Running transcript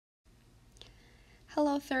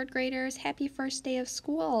Hello third graders, happy first day of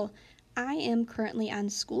school. I am currently on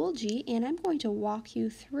Schoology and I'm going to walk you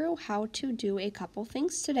through how to do a couple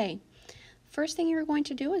things today. First thing you're going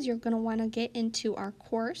to do is you're going to want to get into our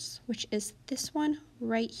course, which is this one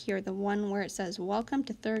right here, the one where it says Welcome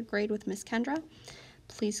to Third Grade with Miss Kendra.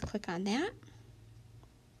 Please click on that.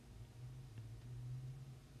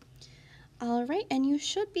 Alright, and you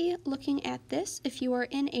should be looking at this if you are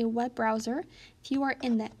in a web browser. If you are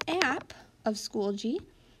in the app of Schoology,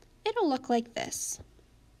 it'll look like this.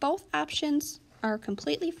 Both options are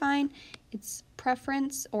completely fine. It's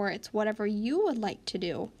preference, or it's whatever you would like to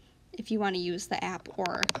do if you want to use the app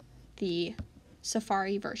or the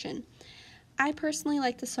Safari version. I personally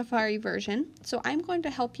like the Safari version, so I'm going to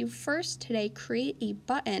help you first today create a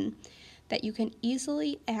button that you can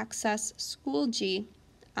easily access Schoology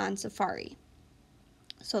on Safari.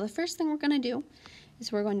 So the first thing we're going to do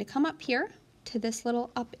is we're going to come up here to this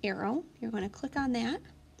little up arrow. You're going to click on that.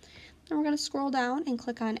 And we're going to scroll down and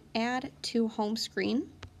click on Add to Home Screen.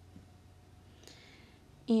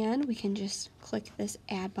 And we can just click this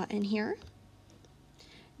Add button here.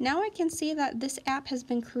 Now I can see that this app has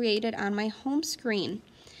been created on my home screen.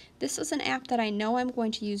 This is an app that I know I'm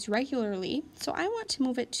going to use regularly, so I want to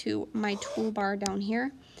move it to my toolbar down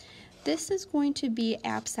here. This is going to be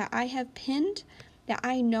apps that I have pinned that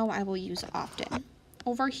I know I will use often.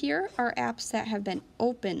 Over here are apps that have been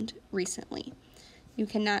opened recently. You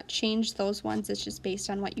cannot change those ones, it's just based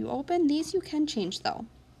on what you open. These you can change though.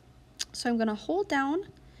 So I'm going to hold down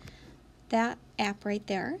that app right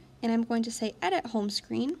there and I'm going to say Edit Home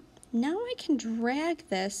Screen. Now I can drag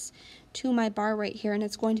this to my bar right here and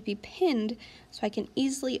it's going to be pinned so I can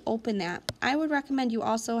easily open that. I would recommend you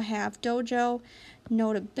also have Dojo,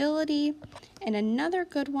 Notability, and another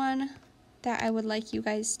good one that I would like you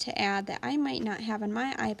guys to add that I might not have on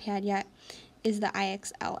my iPad yet is the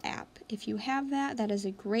IXL app. If you have that, that is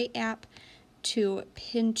a great app to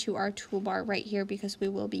pin to our toolbar right here because we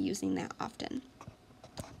will be using that often.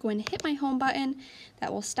 I'm going to hit my home button.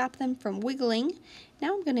 That will stop them from wiggling.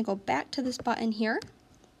 Now I'm going to go back to this button here.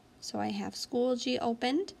 So I have Schoology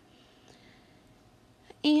opened.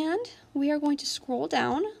 And we are going to scroll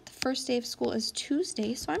down. The first day of school is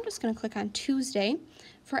Tuesday, so I'm just going to click on Tuesday.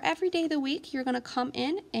 For every day of the week, you're going to come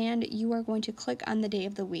in and you are going to click on the day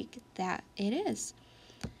of the week that it is.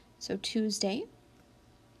 So Tuesday.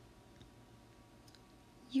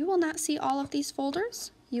 You will not see all of these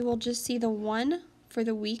folders. You will just see the one for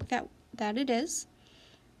the week that it is.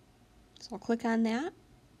 So I'll click on that.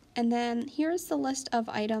 And then here's the list of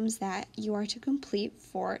items that you are to complete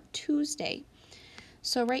for Tuesday.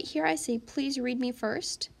 So right here I say, please read me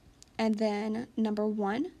first. And then number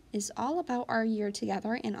 1 is all about our year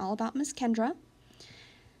together and all about Miss Kendra.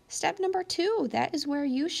 Step number 2, that is where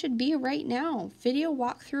you should be right now. Video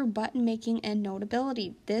walkthrough, button making, and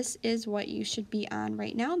Notability. This is what you should be on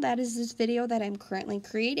right now. That is this video that I'm currently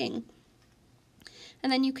creating.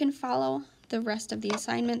 And then you can follow the rest of the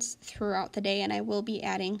assignments throughout the day, and I will be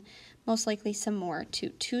adding most likely some more to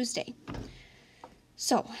Tuesday.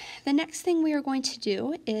 So the next thing we are going to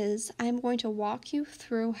do is I'm going to walk you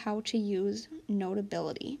through how to use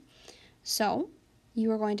Notability. So you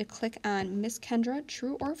are going to click on Miss Kendra,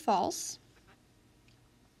 true or false.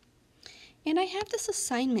 And I have this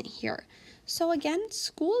assignment here. So again,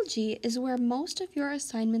 Schoology is where most of your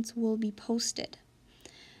assignments will be posted.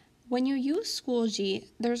 When you use Schoology,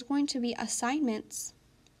 there's going to be assignments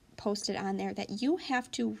posted on there that you have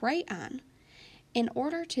to write on. In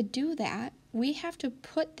order to do that, we have to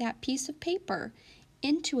put that piece of paper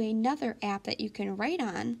into another app that you can write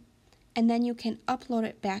on, and then you can upload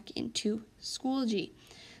it back into Schoology.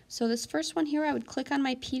 So this first one here, I would click on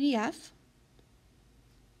my PDF.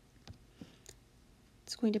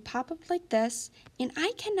 It's going to pop up like this, and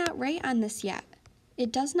I cannot write on this yet.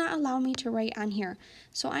 It does not allow me to write on here.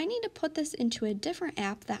 So I need to put this into a different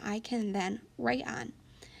app that I can then write on.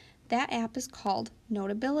 That app is called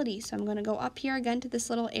Notability. So I'm going to go up here again to this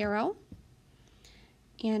little arrow.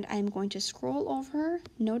 And I'm going to scroll over.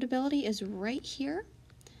 Notability is right here.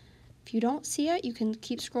 If you don't see it, you can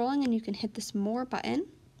keep scrolling and you can hit this More button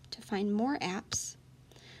to find more apps.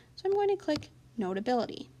 So I'm going to click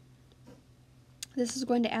Notability. This is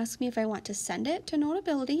going to ask me if I want to send it to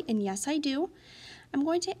Notability, and yes I do. I'm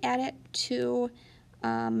going to add it to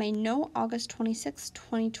my note August 26,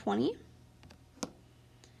 2020.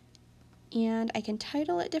 And I can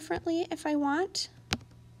title it differently if I want.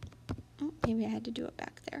 Oh, maybe I had to do it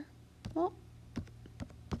back there. Well,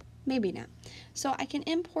 maybe not. So I can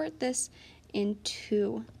import this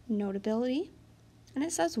into Notability, and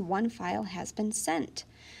it says one file has been sent.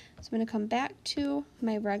 So I'm going to come back to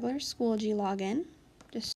my regular Schoology login,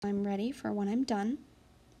 just so I'm ready for when I'm done.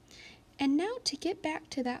 And now to get back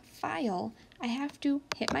to that file, I have to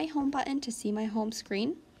hit my home button to see my home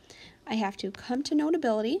screen. I have to come to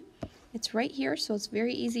Notability. It's right here, so it's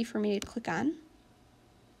very easy for me to click on.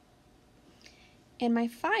 And my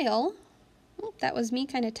file, oh, that was me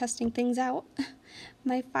kind of testing things out.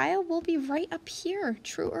 My file will be right up here,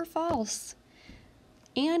 true or false.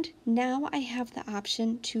 And now I have the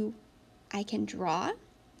option to, I can draw,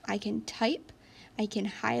 I can type, I can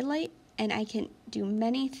highlight, and I can do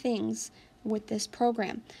many things with this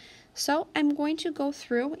program. So I'm going to go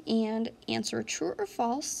through and answer true or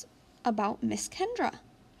false about Miss Kendra.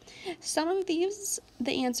 Some of these,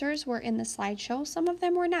 the answers were in the slideshow, some of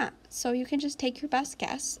them were not. So you can just take your best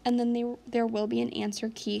guess, and then there will be an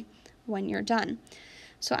answer key when you're done.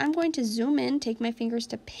 So I'm going to zoom in, take my fingers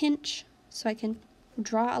to pinch so I can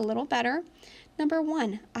draw a little better. Number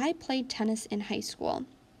 1, I played tennis in high school.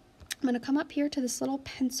 I'm going to come up here to this little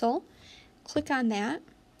pencil, click on that.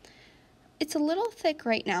 It's a little thick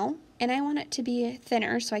right now, and I want it to be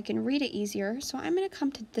thinner so I can read it easier. So I'm going to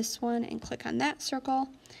come to this one and click on that circle.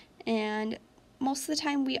 And most of the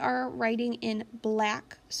time we are writing in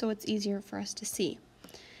black, so it's easier for us to see.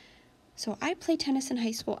 So I played tennis in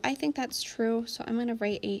high school. I think that's true, so I'm going to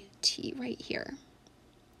write a T right here.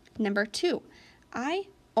 Number 2, I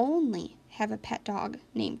only have a pet dog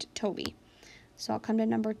named Toby. So I'll come to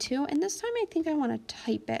number 2, and this time I think I want to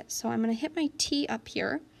type it. So I'm going to hit my T up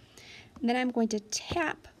here. And then I'm going to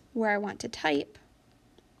tap where I want to type,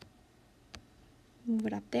 move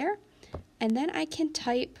it up there, and then I can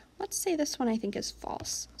type, let's say this one I think is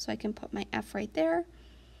false. So I can put my F right there,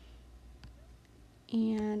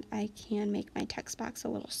 and I can make my text box a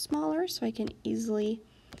little smaller so I can easily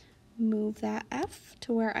move that F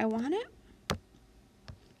to where I want it.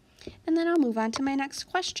 And then I'll move on to my next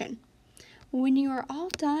question. When you are all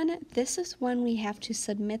done, this is when we have to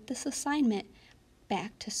submit this assignment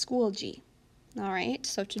back to Schoology. All right,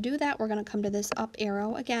 so to do that, we're going to come to this up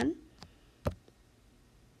arrow again.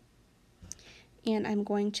 And I'm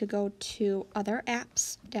going to go to Other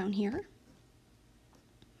Apps down here.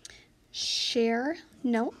 Share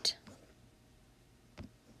Note.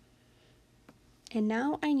 And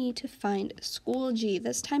now I need to find Schoology.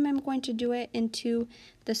 This time I'm going to do it into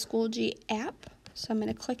the Schoology app. So I'm going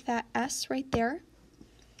to click that S right there.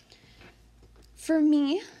 For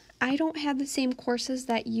me, I don't have the same courses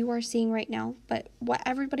that you are seeing right now, but what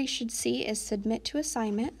everybody should see is Submit to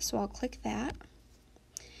Assignment, so I'll click that.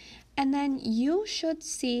 And then you should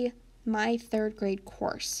see my 3rd grade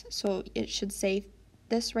course. So it should say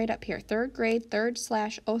this right up here, 3rd grade,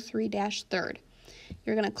 3rd/03-3rd.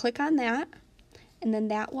 You're going to click on that, and then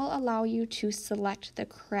that will allow you to select the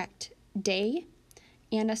correct day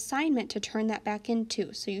and assignment to turn that back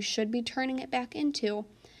into. So you should be turning it back into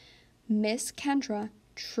Miss Kendra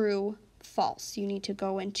True, false. You need to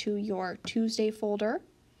go into your Tuesday folder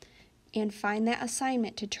and find that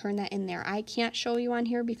assignment to turn that in there. I can't show you on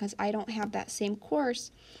here because I don't have that same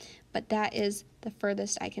course, but that is the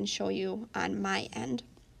furthest I can show you on my end.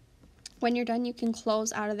 When you're done, you can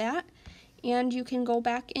close out of that, and you can go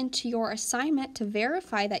back into your assignment to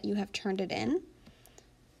verify that you have turned it in.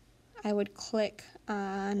 I would click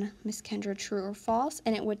on Miss Kendra True or False,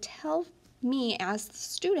 and it would tell me as the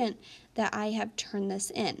student that I have turned this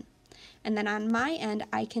in. And then on my end,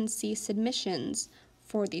 I can see submissions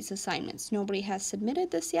for these assignments. Nobody has submitted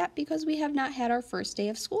this yet because we have not had our first day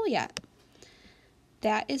of school yet.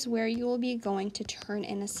 That is where you will be going to turn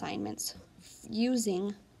in assignments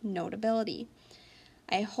using Notability.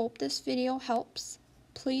 I hope this video helps.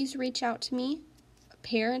 Please reach out to me,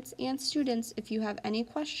 parents and students, if you have any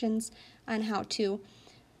questions on how to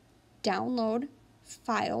download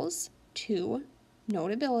files to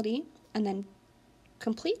Notability and then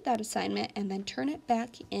complete that assignment and then turn it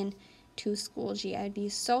back in to Schoology. I'd be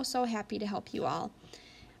so happy to help you all.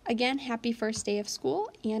 Again, happy first day of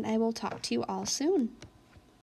school, and I will talk to you all soon.